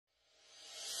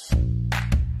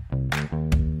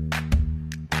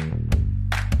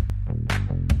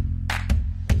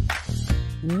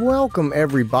Welcome,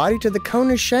 everybody, to the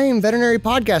Cone of Shame Veterinary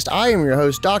Podcast. I am your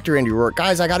host, DrAndyRoark.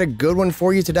 Guys, I got a good one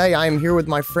for you today. I am here with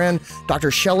my friend,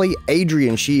 Dr. Shelly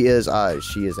Adrian. She is a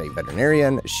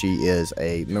veterinarian. She is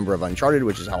a member of Uncharted,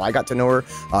 which is how I got to know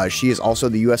her. She is also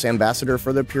the U.S. ambassador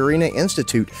for the Purina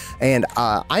Institute. And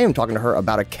I am talking to her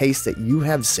about a case that you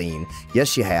have seen.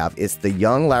 Yes, you have. It's the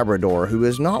young Labrador who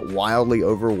is not wildly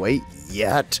overweight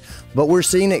yet, but we're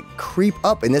seeing it creep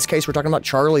up. In this case, we're talking about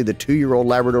Charlie, the 2-year-old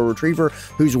Labrador Retriever,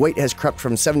 whose weight has crept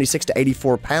from 76 to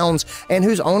 84 pounds, and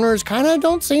whose owners kind of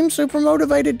don't seem super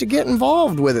motivated to get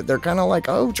involved with it. They're kind of like,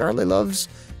 oh, Charlie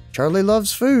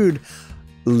loves food.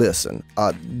 Listen,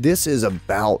 this is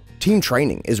about team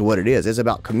training is what it is. It's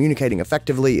about communicating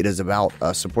effectively. It is about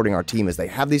supporting our team as they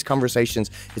have these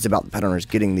conversations. It's about the pet owners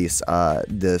getting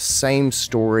the same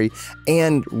story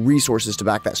and resources to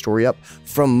back that story up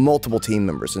from multiple team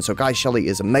members. And so, guys, Shelly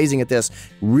is amazing at this.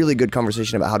 Really good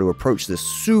conversation about how to approach this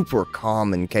super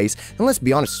common case. And let's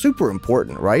be honest, super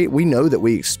important, right? We know that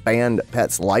we expand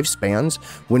pets' lifespans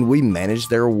when we manage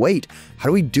their weight. How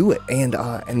do we do it? And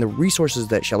the resources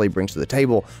that Shelly brings to the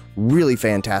table, really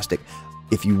fantastic.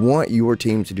 If you want your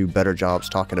team to do better jobs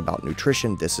talking about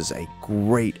nutrition, this is a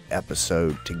great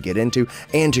episode to get into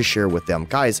and to share with them.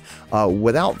 Guys,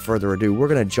 without further ado, we're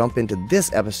going to jump into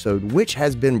this episode, which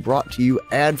has been brought to you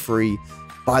ad-free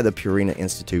by the Purina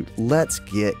Institute. Let's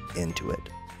get into it.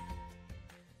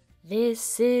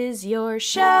 This is your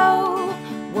show.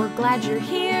 We're glad you're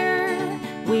here.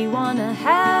 We want to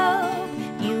help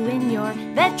you in your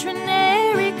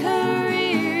veterinary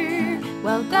career.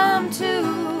 Welcome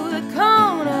to the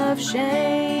Cone of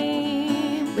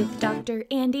Shame with Dr.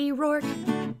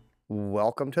 DrAndyRoark.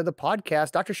 Welcome to the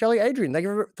podcast, Dr. Shelly Adrian.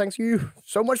 Thanks you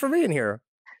so much for being here.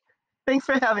 Thanks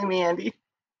for having me, Andy.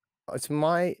 It's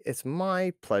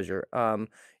my pleasure.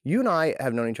 You and I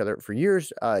have known each other for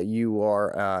years. You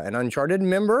are an Uncharted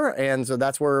member, and so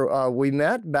that's where we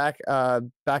met back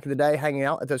in the day, hanging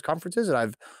out at those conferences. And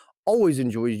I've always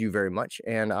enjoyed you very much,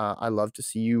 and I love to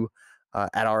see you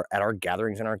at our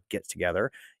gatherings and our get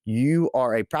together. You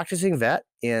are a practicing vet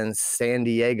in San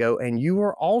Diego, and you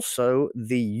are also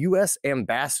the U.S.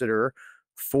 ambassador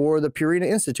for the Purina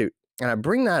Institute. And I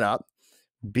bring that up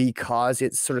because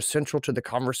it's sort of central to the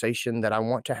conversation that I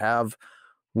want to have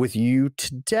with you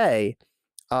today.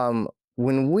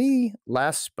 When we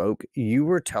last spoke, you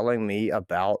were telling me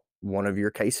about one of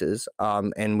your cases,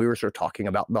 and we were sort of talking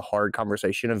about the hard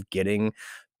conversation of getting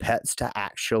pets to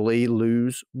actually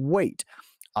lose weight.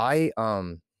 I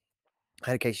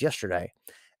had a case yesterday,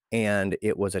 and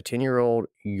it was a 10-year-old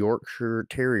Yorkshire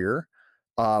Terrier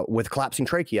with collapsing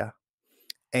trachea.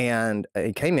 And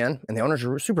it came in, and the owners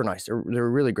were super nice. They're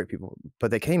really great people.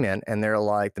 But they came in, and they're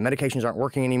like, the medications aren't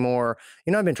working anymore.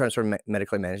 You know, I've been trying to sort of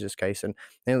medically manage this case, and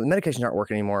the medications aren't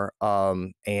working anymore.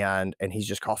 And he's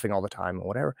just coughing all the time and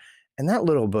whatever. And that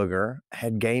little booger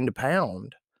had gained a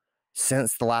pound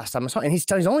since the last time I saw him. And he's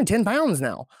only 10 pounds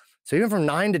now. So he went from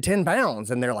 9 to 10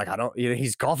 pounds, and they're like,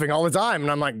 he's coughing all the time.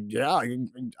 And I'm like, yeah,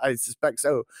 I suspect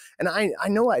so. And I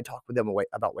know I talked with them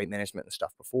about weight management and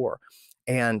stuff before.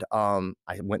 And I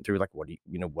went through like, what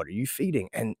are you feeding?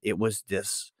 And it was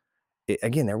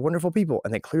again, they're wonderful people,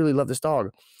 and they clearly love this dog.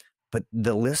 But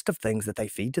the list of things that they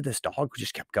feed to this dog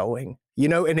just kept going,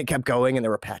 and it kept going. And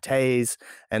there were pâtés,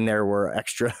 and there were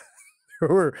extra.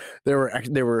 there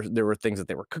were things that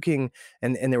they were cooking,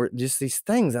 and there were just these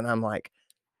things. And I'm like,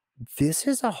 this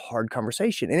is a hard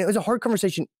conversation. And it was a hard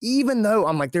conversation, even though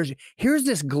I'm like, here's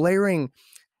this glaring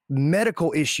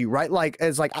medical issue, right? Like,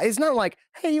 it's not like,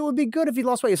 hey, it would be good if he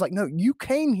lost weight. It's like, no, you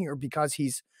came here because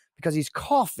he's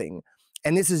coughing,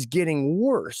 and this is getting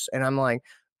worse. And I'm like,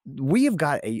 we have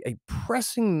got a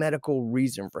pressing medical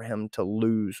reason for him to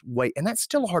lose weight. And that's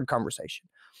still a hard conversation.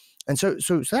 And so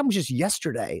that was just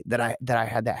yesterday that I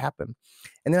had that happen.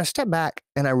 And then I step back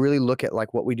and I really look at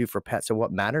like what we do for pets and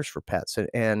what matters for pets.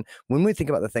 And when we think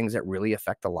about the things that really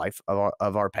affect the life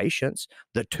of our patients,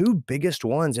 the two biggest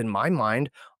ones in my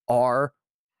mind are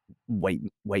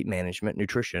weight management,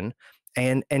 nutrition,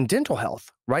 and dental health,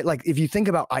 right? Like if you think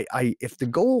about, if the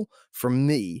goal for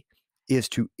me is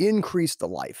to increase the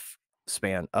life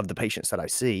span of the patients that I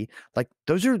see, like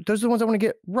those are the ones I want to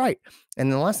get right. And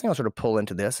the last thing I'll sort of pull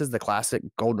into this is the classic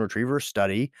golden retriever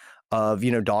study of,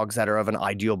 dogs that are of an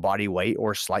ideal body weight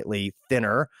or slightly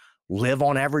thinner live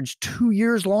on average 2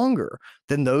 years longer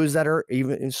than those that are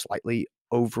even slightly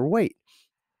overweight.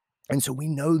 And so we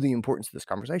know the importance of this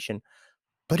conversation,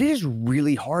 but it is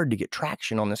really hard to get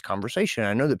traction on this conversation.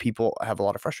 I know that people have a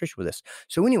lot of frustration with this.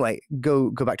 So anyway, go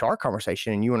back to our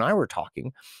conversation, and you and I were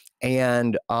talking,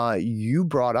 and you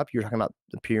brought up, you were talking about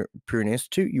the Purina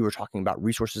Institute. You were talking about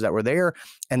resources that were there,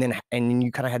 and then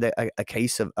you kind of had a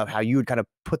case of how you would kind of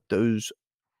put those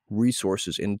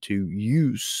resources into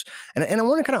use. And I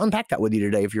want to kind of unpack that with you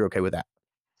today, if you're okay with that.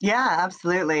 Yeah,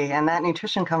 absolutely. And that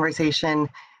nutrition conversation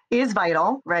is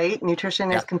vital, right?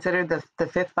 Nutrition Yeah. is considered the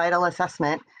fifth vital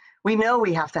assessment. We know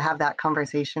we have to have that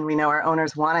conversation. We know our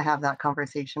owners want to have that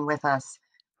conversation with us.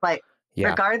 But Yeah.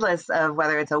 regardless of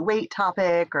whether it's a weight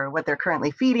topic or what they're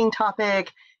currently feeding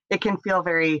topic, it can feel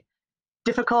very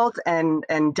difficult and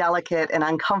delicate and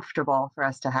uncomfortable for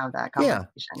us to have that Yeah.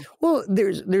 conversation. Well,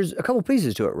 there's a couple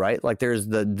pieces to it, right? Like there's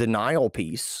the denial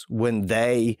piece when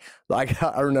they, like,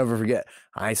 I'll never forget,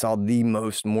 I saw the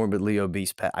most morbidly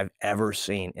obese pet I've ever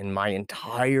seen in my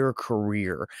entire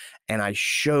career. And I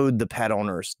showed the pet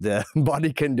owners the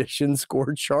body condition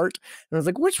score chart. And I was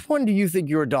like, which one do you think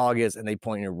your dog is? And they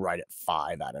pointed right at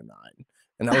 5 out of 9.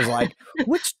 And I was like,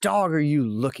 which dog are you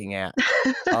looking at?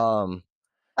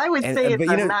 I would say it's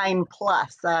But a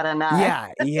 9+ out of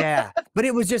 9. Yeah. But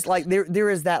it was just like there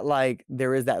is that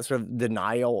sort of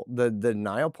denial, the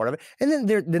denial part of it, and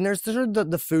then there's sort of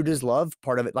the food is love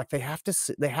part of it. Like they have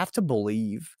to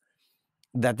believe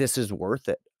that this is worth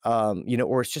it,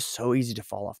 or it's just so easy to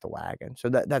fall off the wagon. So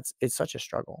it's such a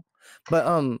struggle. But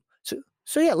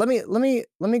so yeah, let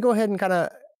me go ahead and kind of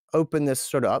open this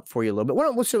sort of up for you a little bit. Why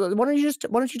don't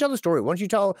you tell the story? Why don't you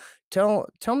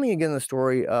tell me again the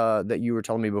story that you were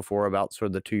telling me before about sort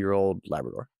of the 2-year-old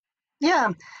Labrador?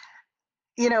 Yeah.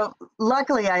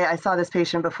 Luckily I saw this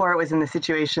patient before it was in the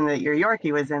situation that your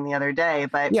Yorkie was in the other day,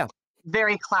 but Yeah.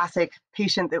 very classic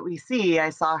patient that we see. I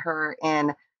saw her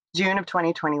in June of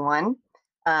 2021.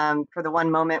 For the one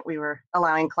moment we were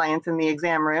allowing clients in the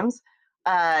exam rooms.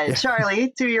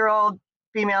 Charlie, 2-year-old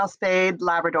female spayed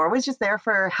Labrador, was just there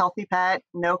for healthy pet,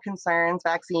 no concerns,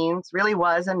 vaccines, really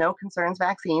was a no concerns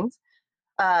vaccines,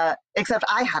 except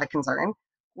I had a concern.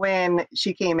 When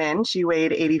she came in, she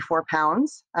weighed 84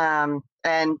 pounds,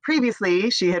 and previously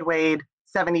she had weighed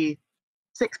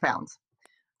 76 pounds.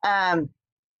 And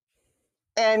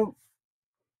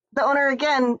the owner,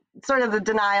 again, sort of the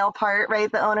denial part, right?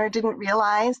 The owner didn't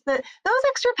realize that those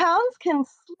extra pounds can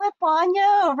slip on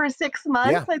you over 6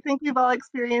 months. Yeah. I think we've all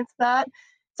experienced that.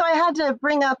 So I had to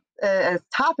bring up a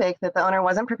topic that the owner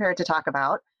wasn't prepared to talk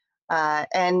about,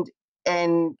 and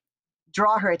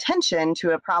draw her attention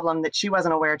to a problem that she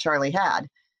wasn't aware Charlie had.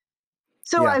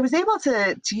 So Yeah. I was able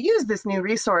to use this new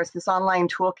resource, this online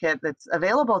toolkit that's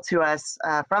available to us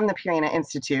from the Purina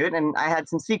Institute, and I had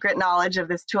some secret knowledge of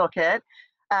this toolkit.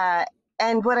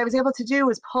 And what I was able to do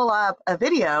was pull up a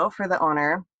video for the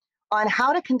owner on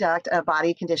how to conduct a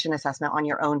body condition assessment on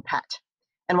your own pet.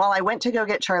 And while I went to go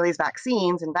get Charlie's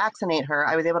vaccines and vaccinate her,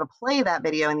 I was able to play that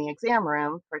video in the exam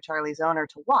room for Charlie's owner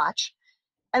to watch.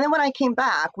 And then when I came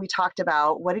back, we talked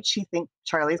about what did she think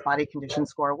Charlie's body condition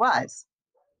score was.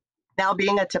 Now,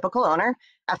 being a typical owner,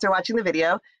 after watching the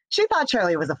video, she thought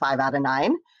Charlie was a 5 out of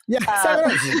 9. Yeah.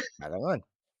 7 out of 9.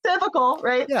 Typical,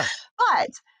 right? Yeah. But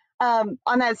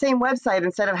on that same website,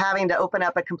 instead of having to open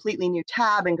up a completely new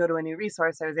tab and go to a new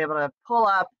resource, I was able to pull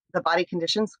up the body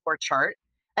condition score chart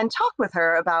and talk with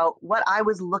her about what I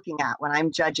was looking at when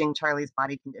I'm judging Charlie's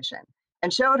body condition,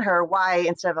 and showed her why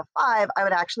instead of a 5, I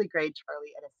would actually grade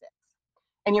Charlie at a 6.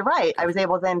 And you're right, I was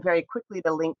able then very quickly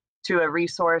to link to a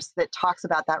resource that talks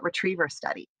about that retriever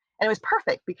study. And it was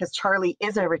perfect because Charlie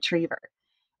is a retriever.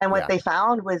 And what they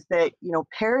found was that,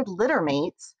 paired litter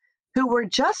mates who were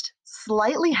just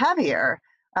slightly heavier,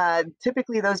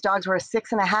 typically those dogs were a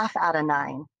 6.5 out of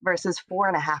 9 versus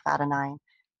 4.5 out of 9,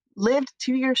 lived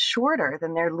 2 years shorter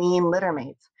than their lean litter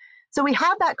mates. So we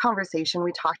had that conversation.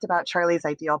 We talked about Charlie's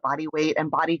ideal body weight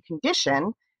and body condition.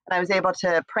 And I was able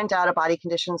to print out a body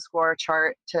condition score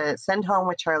chart to send home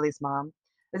with Charlie's mom.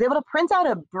 I was able to print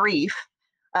out a brief,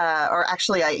 or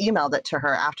actually I emailed it to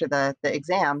her after the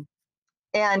exam.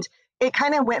 And it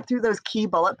kind of went through those key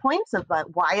bullet points of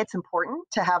why it's important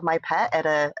to have my pet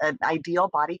at an ideal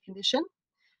body condition.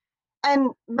 And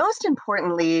most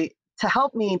importantly, to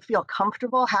help me feel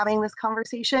comfortable having this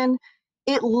conversation,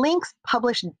 it links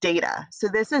published data. So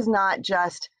this is not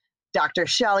just Dr.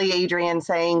 Shelly Adrian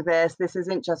saying this. This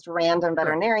isn't just random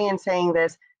veterinarian saying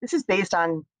this. This is based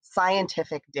on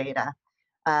scientific data.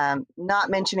 Not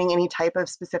mentioning any type of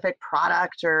specific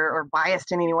product or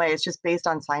biased in any way. It's just based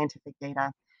on scientific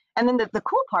data. And then the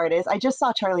cool part is I just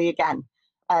saw Charlie again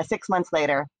 6 months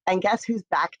later, and guess who's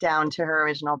back down to her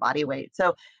original body weight?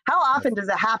 So how often does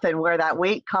it happen where that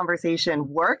weight conversation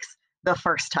works the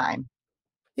first time?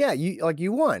 Yeah,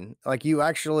 you won. Like you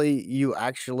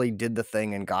actually did the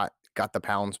thing and got the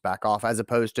pounds back off, as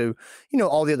opposed to,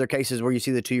 all the other cases where you see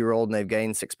the 2-year-old and they've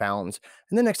gained 6 pounds.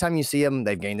 And the next time you see them,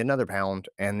 they've gained another pound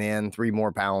and then 3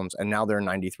 more pounds. And now they're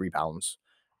 93 pounds.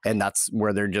 And that's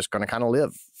where they're just going to kind of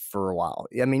live for a while.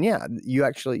 I mean, yeah, you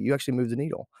actually moved the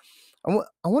needle. I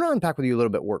want to unpack with you a little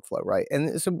bit workflow, right?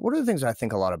 And so one of the things I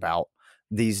think a lot about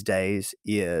these days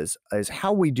is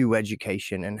how we do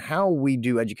education and how we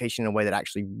do education in a way that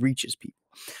actually reaches people.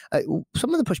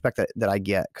 Some of the pushback that I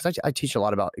get, because I teach a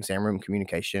lot about exam room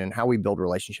communication and how we build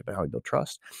relationship and how we build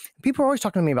trust. People are always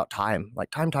talking to me about time,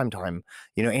 like time.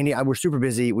 Andy, we're super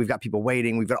busy. We've got people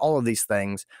waiting. We've got all of these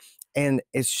things. And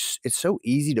it's so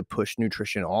easy to push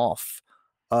nutrition off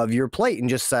of your plate and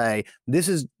just say, this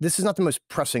is not the most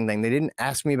pressing thing. They didn't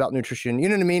ask me about nutrition. You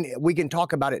know what I mean? We can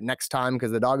talk about it next time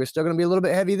because the dog is still going to be a little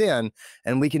bit heavy then,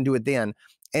 and we can do it then.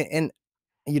 And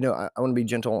I want to be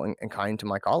gentle and kind to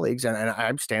my colleagues. And I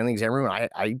stand in the exam room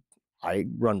and I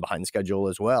run behind schedule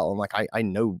as well. And like, I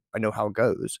know how it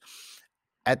goes.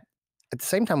 At the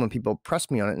same time, when people press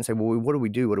me on it and say, well, what do we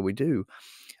do? What do we do?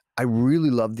 I really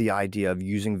love the idea of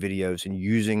using videos and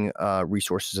using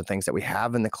resources and things that we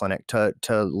have in the clinic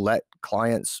to let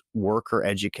clients work or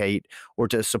educate or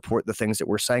to support the things that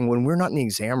we're saying when we're not in the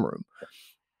exam room.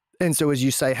 And so as you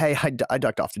say, hey, I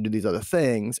ducked off to do these other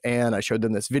things and I showed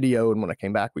them this video. And when I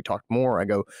came back, we talked more. I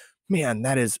go, man,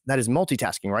 that is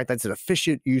multitasking, right? That's an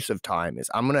efficient use of time.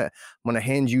 Is I'm going to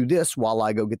hand you this while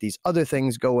I go get these other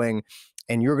things going.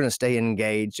 And you're going to stay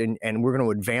engaged and we're going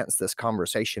to advance this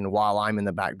conversation while I'm in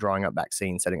the back drawing up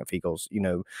vaccines, setting up fecals,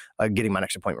 getting my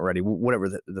next appointment ready, whatever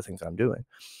the things that I'm doing.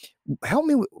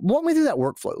 Walk me through that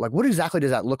workflow. Like, what exactly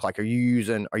does that look like? Are you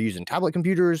using tablet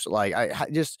computers? Like,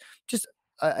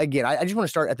 again, I just want to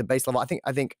start at the base level. I think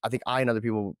I and other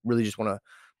people really just want to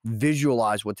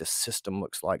visualize what the system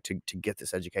looks like to get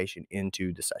this education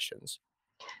into the sessions.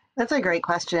 That's a great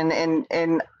question.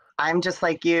 And I'm just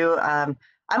like you.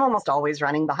 I'm almost always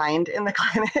running behind in the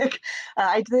clinic.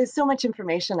 There's so much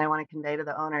information I want to convey to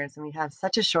the owners, and we have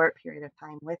such a short period of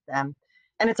time with them,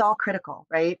 and it's all critical,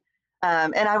 right?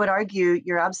 And I would argue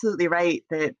you're absolutely right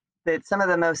that some of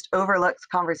the most overlooked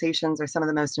conversations are some of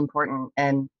the most important,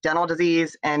 and dental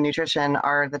disease and nutrition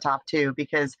are the top two,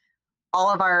 because all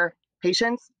of our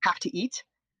patients have to eat,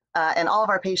 and all of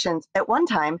our patients at one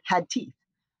time had teeth.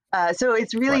 So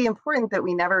it's really important that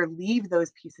we never leave those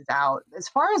pieces out. As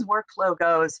far as workflow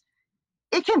goes,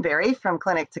 it can vary from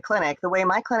clinic to clinic. The way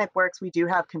my clinic works, we do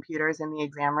have computers in the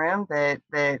exam room that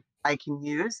I can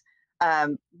use.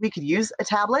 We could use a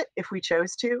tablet if we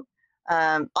chose to.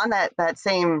 On that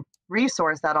same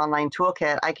resource, that online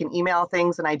toolkit, I can email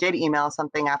things, and I did email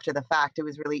something after the fact. It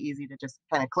was really easy to just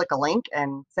kind of click a link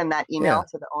and send that email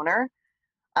to the owner.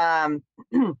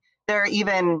 There are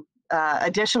even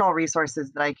additional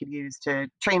resources that I could use to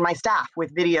train my staff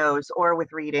with videos or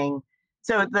with reading.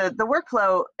 So the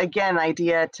workflow, again,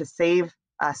 idea to save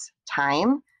us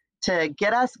time, to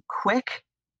get us quick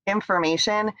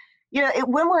information.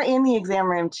 When we're in the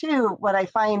exam room too, what I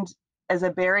find as a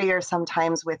barrier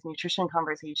sometimes with nutrition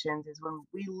conversations is when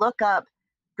we look up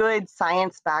good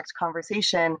science-backed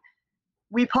conversation,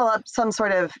 we pull up some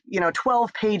sort of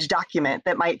 12-page document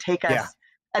that might take us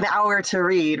an hour to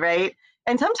read, right?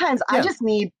 And sometimes I just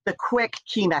need the quick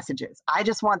key messages. I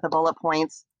just want the bullet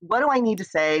points. What do I need to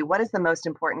say? What is the most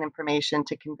important information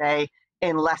to convey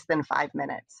in less than 5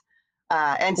 minutes?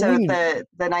 And so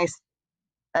the nice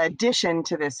addition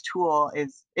to this tool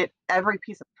is every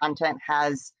piece of content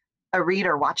has a read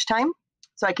or watch time.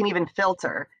 So I can even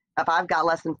filter, if I've got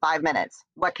less than 5 minutes,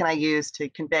 what can I use to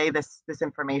convey this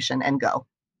information and go?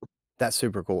 That's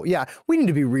super cool. Yeah, we need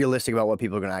to be realistic about what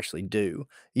people are going to actually do.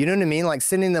 You know what I mean? Like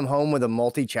sending them home with a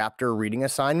multi-chapter reading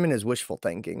assignment is wishful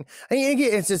thinking. And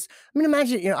it's just,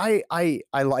 imagine, I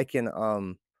liken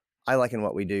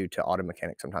what we do to auto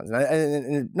mechanics sometimes,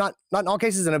 and not in all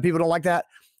cases. I know people don't like that,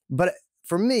 but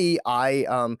for me,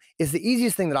 it's the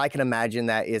easiest thing that I can imagine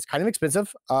that is kind of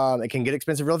expensive. It can get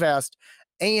expensive real fast,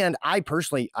 and I'm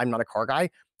not a car guy.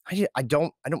 I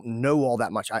don't know all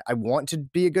that much. I want to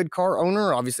be a good car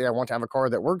owner. Obviously, I want to have a car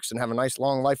that works and have a nice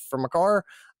long life from a car.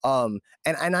 And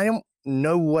I don't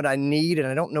know what I need, and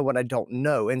I don't know what I don't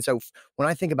know. And so when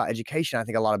I think about education, I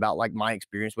think a lot about like my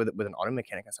experience with an auto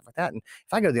mechanic and stuff like that. And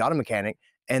if I go to the auto mechanic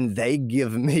and they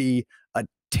give me a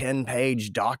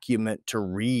 10-page document to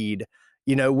read,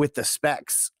 with the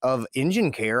specs of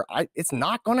engine care, it's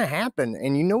not going to happen.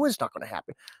 And it's not going to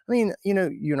happen. I mean,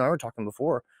 you and I were talking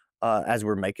before, as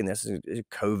we're making this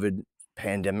COVID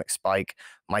pandemic spike.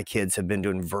 My kids have been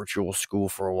doing virtual school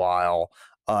for a while.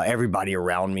 Everybody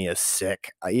around me is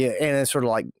sick. And it's sort of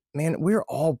like, man, we're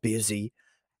all busy.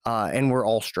 and we're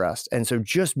all stressed. And so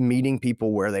just meeting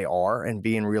people where they are and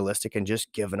being realistic and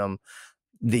just giving them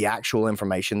the actual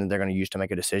information that they're going to use to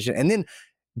make a decision, and then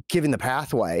giving the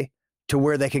pathway to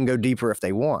where they can go deeper if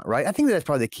they want, right? I think that's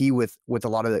probably the key with a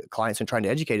lot of the clients and trying to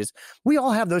educate is we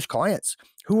all have those clients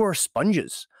who are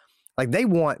sponges. Like they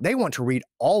want to read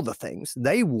all the things.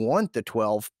 They want the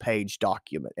 12-page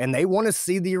document and they want to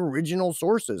see the original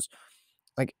sources.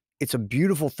 Like it's a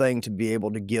beautiful thing to be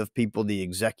able to give people the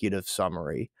executive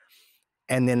summary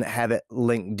and then have it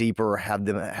link deeper, have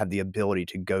them have the ability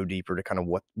to go deeper to kind of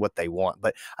what they want.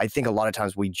 But I think a lot of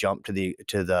times we jump to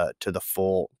the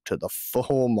full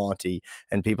Monty,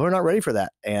 and people are not ready for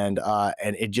that. And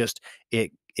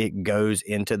it goes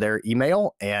into their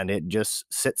email and it just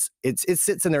sits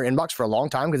in their inbox for a long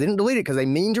time because they didn't delete it because they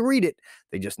mean to read it.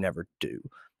 They just never do.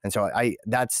 And so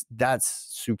that's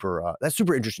super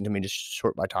interesting to me to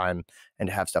sort by time and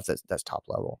to have stuff that's top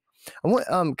level.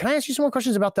 Can I ask you some more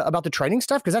questions about the training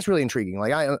stuff? Because that's really intriguing.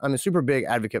 Like I'm a super big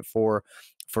advocate for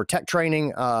tech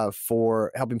training,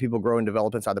 for helping people grow and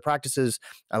develop inside the practices.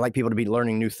 I like people to be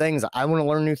learning new things. I want to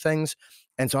learn new things.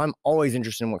 And so I'm always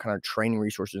interested in what kind of training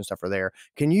resources and stuff are there.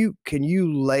 Can you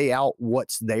lay out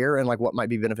what's there and like what might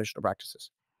be beneficial to practices?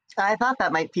 I thought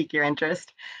that might pique your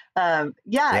interest. I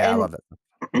love it.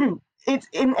 And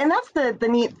that's the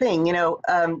neat thing,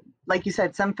 like you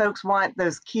said, some folks want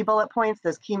those key bullet points,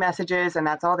 those key messages, and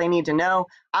that's all they need to know.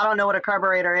 I don't know what a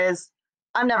carburetor is.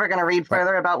 I'm never going to read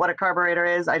further about what a carburetor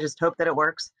is. I just hope that it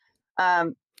works.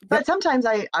 But sometimes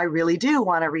I really do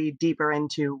want to read deeper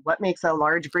into what makes a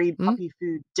large breed puppy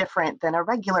food different than a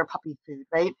regular puppy food,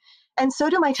 right? And so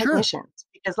do my technicians,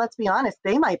 because let's be honest,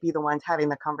 they might be the ones having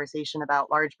the conversation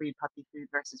about large breed puppy food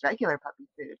versus regular puppy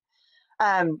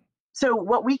food. So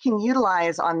what we can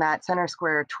utilize on that Center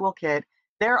Square toolkit,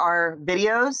 there are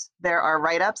videos, there are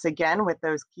write-ups, again, with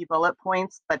those key bullet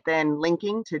points, but then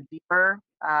linking to deeper,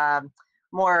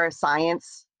 more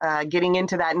science, getting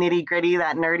into that nitty-gritty,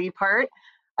 that nerdy part.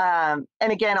 And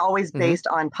again, always based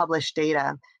on published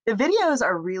data. The videos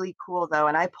are really cool, though,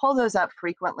 and I pull those up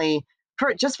frequently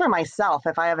just for myself.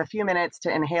 If I have a few minutes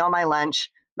to inhale my lunch,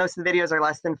 most of the videos are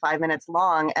less than 5 minutes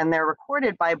long, and they're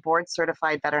recorded by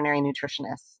board-certified veterinary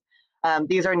nutritionists.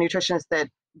 These are nutritionists that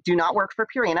do not work for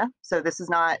Purina, so this is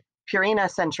not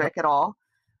Purina-centric at all.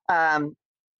 And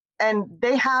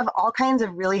they have all kinds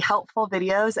of really helpful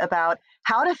videos about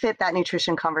how to fit that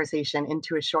nutrition conversation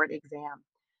into a short exam,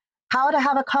 how to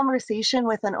have a conversation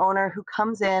with an owner who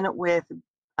comes in with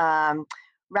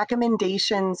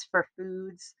recommendations for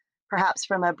foods, perhaps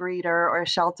from a breeder or a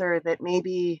shelter that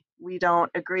maybe we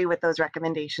don't agree with those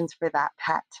recommendations for that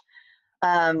pet.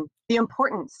 The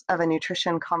importance of a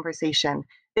nutrition conversation.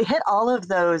 They hit all of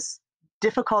those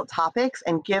difficult topics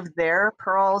and give their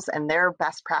pearls and their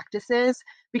best practices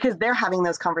because they're having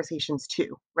those conversations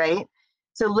too, right?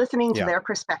 So listening to their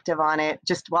perspective on it,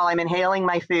 just while I'm inhaling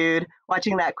my food,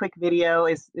 watching that quick video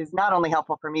is not only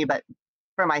helpful for me, but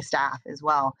for my staff as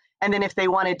well. And then if they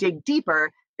want to dig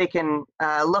deeper, they can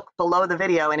look below the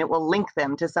video and it will link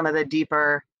them to some of the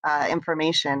deeper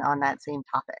information on that same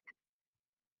topic.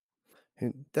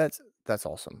 That's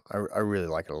awesome. I really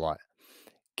like it a lot.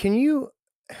 Can you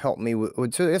help me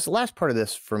with so this last part of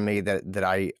this for me that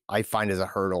I find as a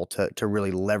hurdle to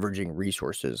really leveraging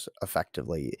resources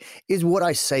effectively is what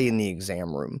I say in the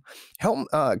exam room.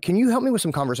 Can you help me with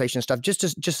some conversation stuff just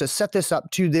to set this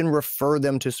up to then refer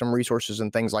them to some resources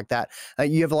and things like that?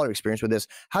 You have a lot of experience with this.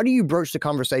 How do you broach the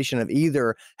conversation of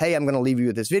either, hey, I'm going to leave you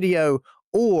with this video,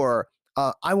 or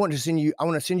I want to send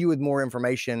you with more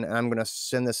information, and I'm going to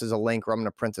send this as a link, or I'm going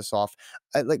to print this off.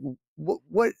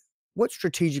 What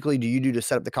strategically do you do to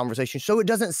set up the conversation so it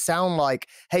doesn't sound like,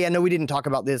 hey, I know we didn't talk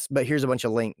about this, but here's a bunch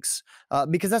of links,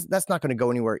 because that's not going to go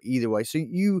anywhere either way. So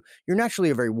you're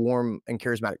naturally a very warm and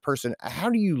charismatic person. How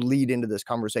do you lead into this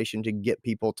conversation to get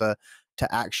people to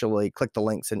actually click the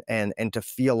links and to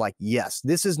feel like, yes,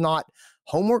 this is not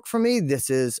homework for me. This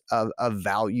is a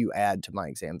value add to my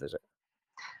exam visit.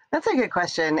 That's a good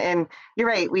question. And you're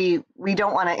right. We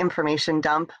don't want to information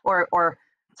dump, or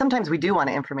sometimes we do want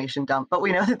to information dump, but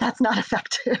we know that that's not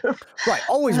effective. Right.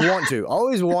 Always want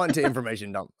to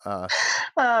information dump.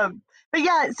 But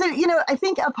yeah, so, I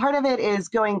think a part of it is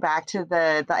going back to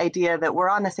the idea that we're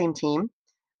on the same team.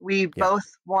 We both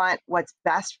want what's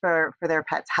best for their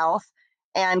pet's health.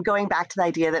 And going back to the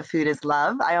idea that food is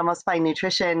love, I almost find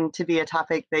nutrition to be a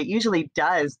topic that usually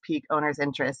does pique owners'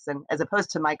 interests. And as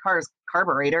opposed to my car's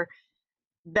carburetor,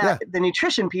 the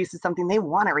nutrition piece is something they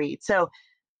want to read. So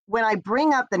when I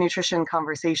bring up the nutrition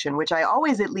conversation, which I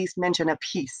always at least mention a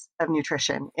piece of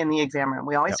nutrition in the exam room,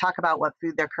 we always talk about what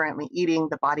food they're currently eating,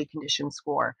 the body condition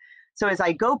score. So as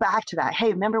I go back to that,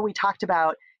 hey, remember we talked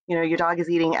about your dog is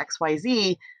eating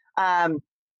XYZ.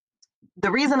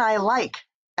 The reason I like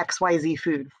XYZ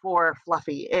food for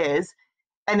Fluffy is,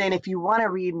 and then if you want to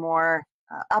read more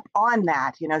up on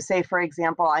that, say, for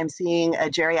example, I'm seeing a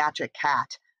geriatric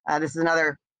cat. This is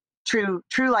another true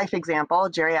life example,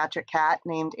 geriatric cat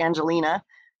named Angelina,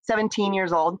 17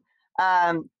 years old,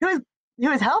 who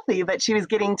was healthy, but she was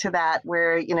getting to that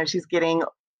where, she's getting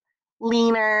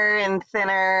leaner and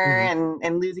thinner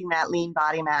and losing that lean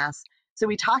body mass. So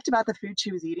we talked about the food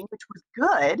she was eating, which was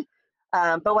good.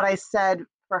 But what I said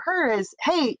for her is,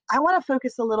 hey, I want to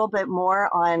focus a little bit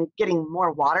more on getting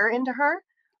more water into her,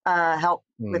 help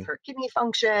with her kidney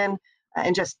function,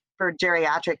 and just for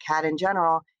geriatric cat in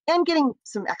general, and getting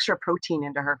some extra protein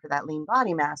into her for that lean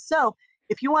body mass. So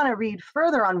if you want to read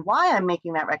further on why I'm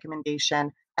making that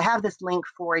recommendation, I have this link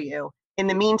for you. In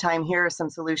the meantime, here are some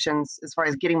solutions as far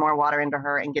as getting more water into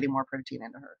her and getting more protein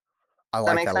into her. I Does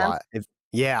that like make that a sense? lot.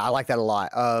 Yeah, I like that a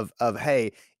lot. Of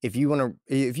hey, if you want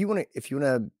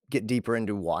to get deeper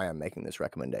into why I'm making this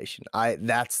recommendation,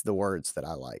 that's the words that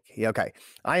I like. Yeah, okay,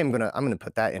 I'm gonna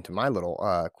put that into my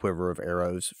little quiver of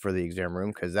arrows for the exam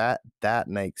room, because that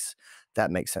makes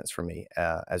sense for me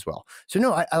as well. So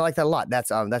no, I like that a lot. That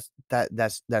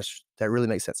really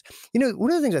makes sense.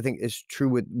 One of the things I think is true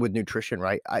with nutrition,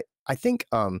 right? I think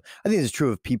it's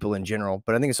true of people in general,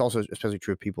 but I think it's also especially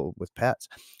true of people with pets.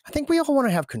 I think we all want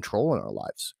to have control in our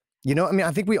lives.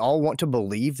 I think we all want to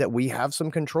believe that we have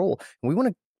some control, and we want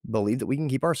to believe that we can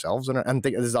keep ourselves and I'm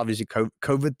thinking this is obviously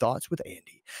COVID thoughts with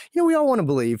Andy. We all want to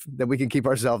believe that we can keep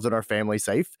ourselves and our family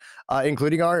safe,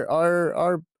 including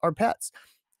our pets.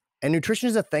 And nutrition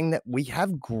is a thing that we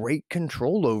have great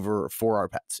control over for our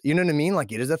pets. You know what I mean?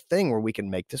 Like, it is a thing where we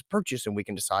can make this purchase and we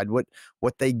can decide what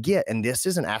they get. And this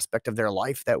is an aspect of their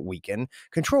life that we can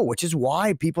control, which is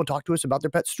why people talk to us about their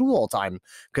pet stool all the time,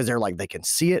 because they're like, they can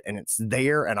see it and it's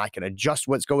there, and I can adjust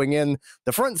what's going in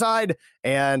the front side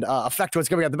and affect what's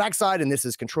going out the back side. And this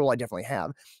is control I definitely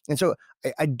have. And so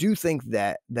I do think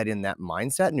that in that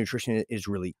mindset, nutrition is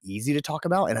really easy to talk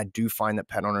about. And I do find that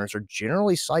pet owners are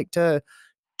generally psyched to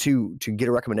get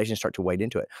a recommendation and start to wade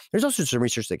into it. There's also some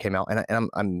research that came out, and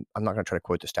I'm not going to try to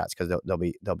quote the stats because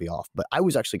they'll be off, but I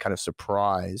was actually kind of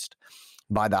surprised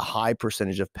by the high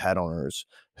percentage of pet owners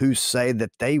who say that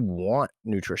they want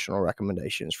nutritional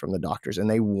recommendations from the doctors and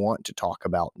they want to talk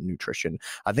about nutrition.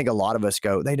 I think a lot of us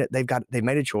go, they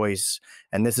made a choice,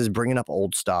 and this is bringing up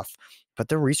old stuff, but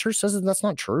the research says that that's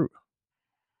not true.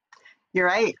 You're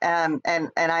right. And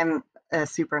I'm a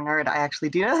super nerd. I actually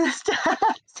do know this stats.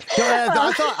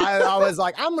 I thought I was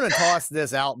like, I'm going to toss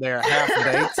this out there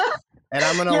half-baked, and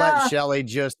I'm going to let Shelly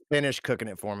just finish cooking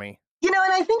it for me. And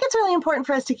I think it's really important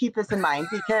for us to keep this in mind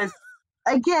because,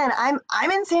 again,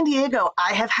 I'm in San Diego.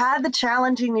 I have had the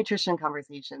challenging nutrition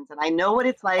conversations, and I know what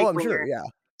it's like when you're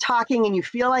talking and you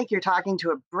feel like you're talking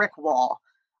to a brick wall.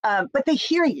 But they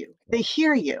hear you. They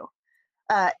hear you.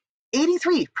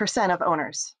 83% of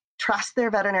owners trust their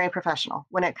veterinary professional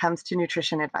when it comes to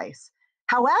nutrition advice.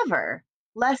 However,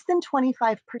 less than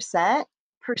 25%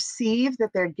 perceive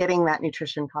that they're getting that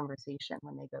nutrition conversation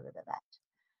when they go to the vet.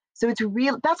 So it's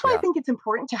real. That's why I think it's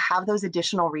important to have those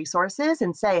additional resources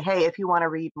and say, hey, if you want to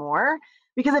read more,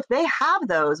 because if they have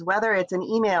those, whether it's an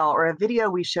email or a video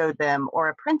we showed them or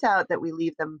a printout that we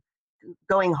leave them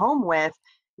going home with,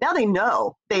 now they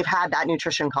know they've had that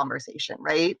nutrition conversation,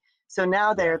 right? So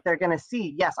now they're going to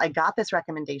see, yes, I got this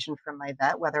recommendation from my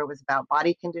vet, whether it was about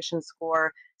body condition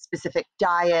score, specific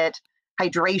diet,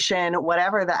 hydration,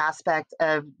 whatever the aspect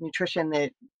of nutrition,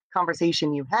 that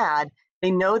conversation you had,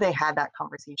 they know they had that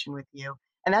conversation with you.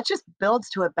 And that just builds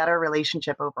to a better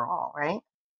relationship overall, right?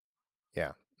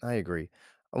 Yeah, I agree.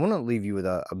 I want to leave you with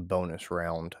a bonus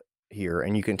round here,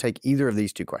 and you can take either of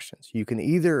these two questions. You can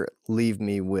either leave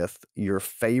me with your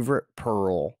favorite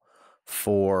pearl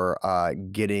for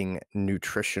getting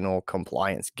nutritional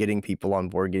compliance, getting people on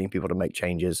board, getting people to make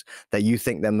changes that you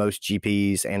think that most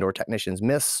GPs and or technicians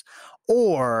miss,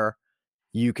 or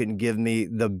you can give me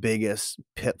the biggest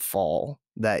pitfall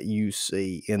that you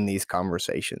see in these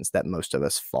conversations that most of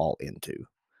us fall into.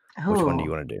 Ooh. Which one do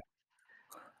you want to do?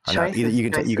 I know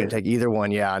you can take either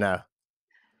one. Yeah, I know.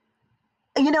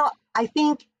 I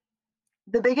think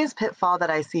the biggest pitfall that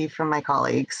I see from my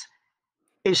colleagues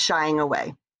is shying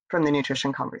away from the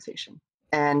nutrition conversation.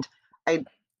 And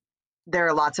there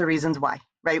are lots of reasons why,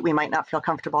 right? We might not feel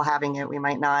comfortable having it. We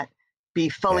might not be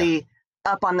fully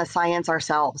up on the science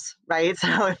ourselves, right?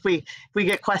 So if we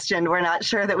get questioned, we're not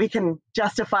sure that we can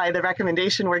justify the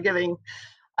recommendation we're giving,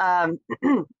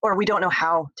 or we don't know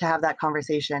how to have that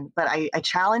conversation. But I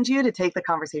challenge you to take the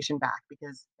conversation back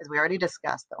because, as we already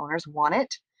discussed, the owners want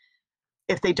it.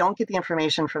 if they don't get the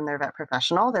information from their vet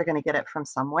professional, they're going to get it from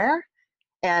somewhere.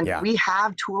 And Yeah. we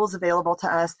have tools available to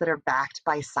us that are backed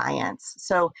by science.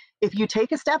 So if you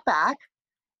take a step back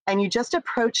and you just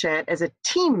approach it as a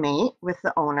teammate with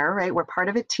the owner, right? We're part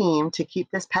of a team to keep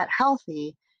this pet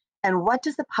healthy. And what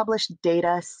does the published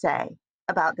data say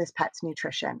about this pet's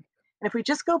nutrition? And if we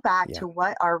just go back Yeah. to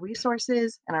what our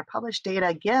resources and our published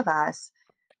data give us,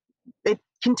 it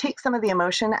can take some of the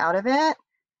emotion out of it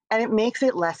and it makes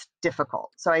it less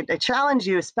difficult. So I challenge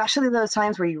you, especially those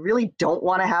times where you really don't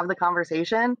want to have the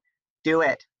conversation, do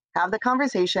it. Have the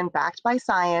conversation backed by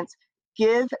science.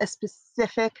 Give a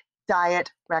specific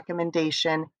diet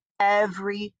recommendation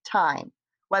every time.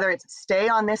 Whether it's stay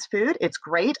on this food, it's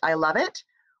great, I love it,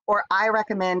 or I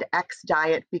recommend X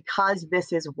diet because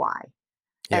this is why.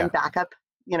 Yeah. And back up,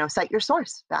 cite your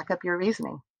source, back up your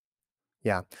reasoning.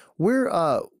 Yeah.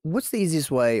 What's the easiest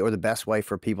way or the best way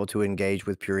for people to engage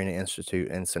with Purina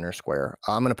Institute and Center Square?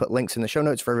 I'm going to put links in the show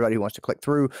notes for everybody who wants to click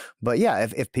through. But yeah,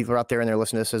 if people are out there and they're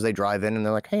listening to this as they drive in and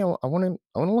they're like, hey, I want to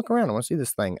look around. I want to see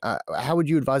this thing. How would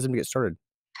you advise them to get started?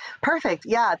 Perfect.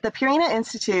 Yeah. The Purina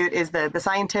Institute is the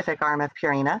scientific arm of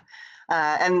Purina.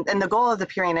 And the goal of the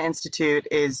Purina Institute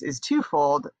is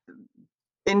twofold.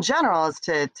 In general, is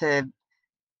to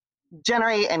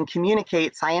generate and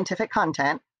communicate scientific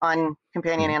content on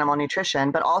companion animal nutrition,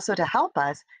 but also to help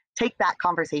us take that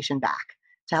conversation back,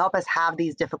 to help us have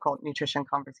these difficult nutrition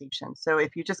conversations. So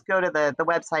if you just go to the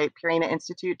website,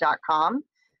 purinainstitute.com,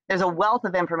 there's a wealth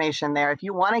of information there. If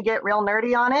you want to get real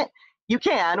nerdy on it, you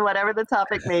can, whatever the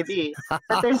topic may be.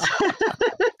 But there's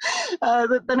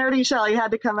the nerdy Shelly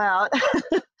had to come out.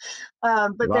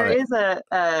 But Love there it. is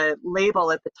a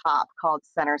label at the top called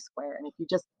Center Square. And if you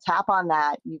just tap on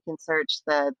that, you can search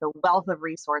the wealth of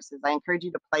resources. I encourage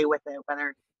you to play with it,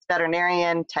 whether it's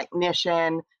veterinarian,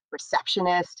 technician,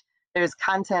 receptionist. There's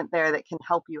content there that can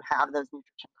help you have those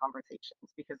nutrition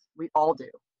conversations because we all do.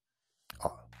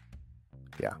 Oh,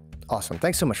 yeah. Awesome.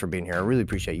 Thanks so much for being here. I really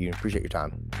appreciate you. Appreciate your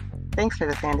time. Thanks for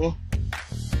this, Andy.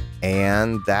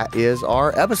 And that is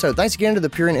our episode. Thanks again to the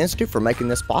Purina Institute for making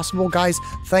this possible. Guys,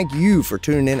 thank you for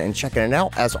tuning in and checking it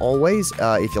out. As always,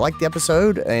 if you like the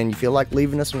episode and you feel like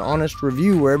leaving us an honest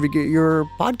review wherever you get your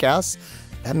podcasts,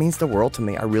 that means the world to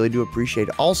me. I really do appreciate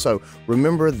it. Also,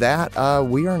 remember that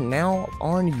we are now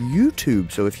on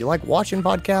YouTube. So if you like watching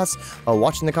podcasts,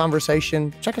 watching the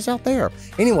conversation, check us out there.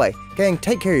 Anyway, gang,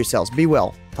 take care of yourselves. Be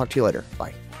well. Talk to you later.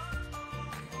 Bye.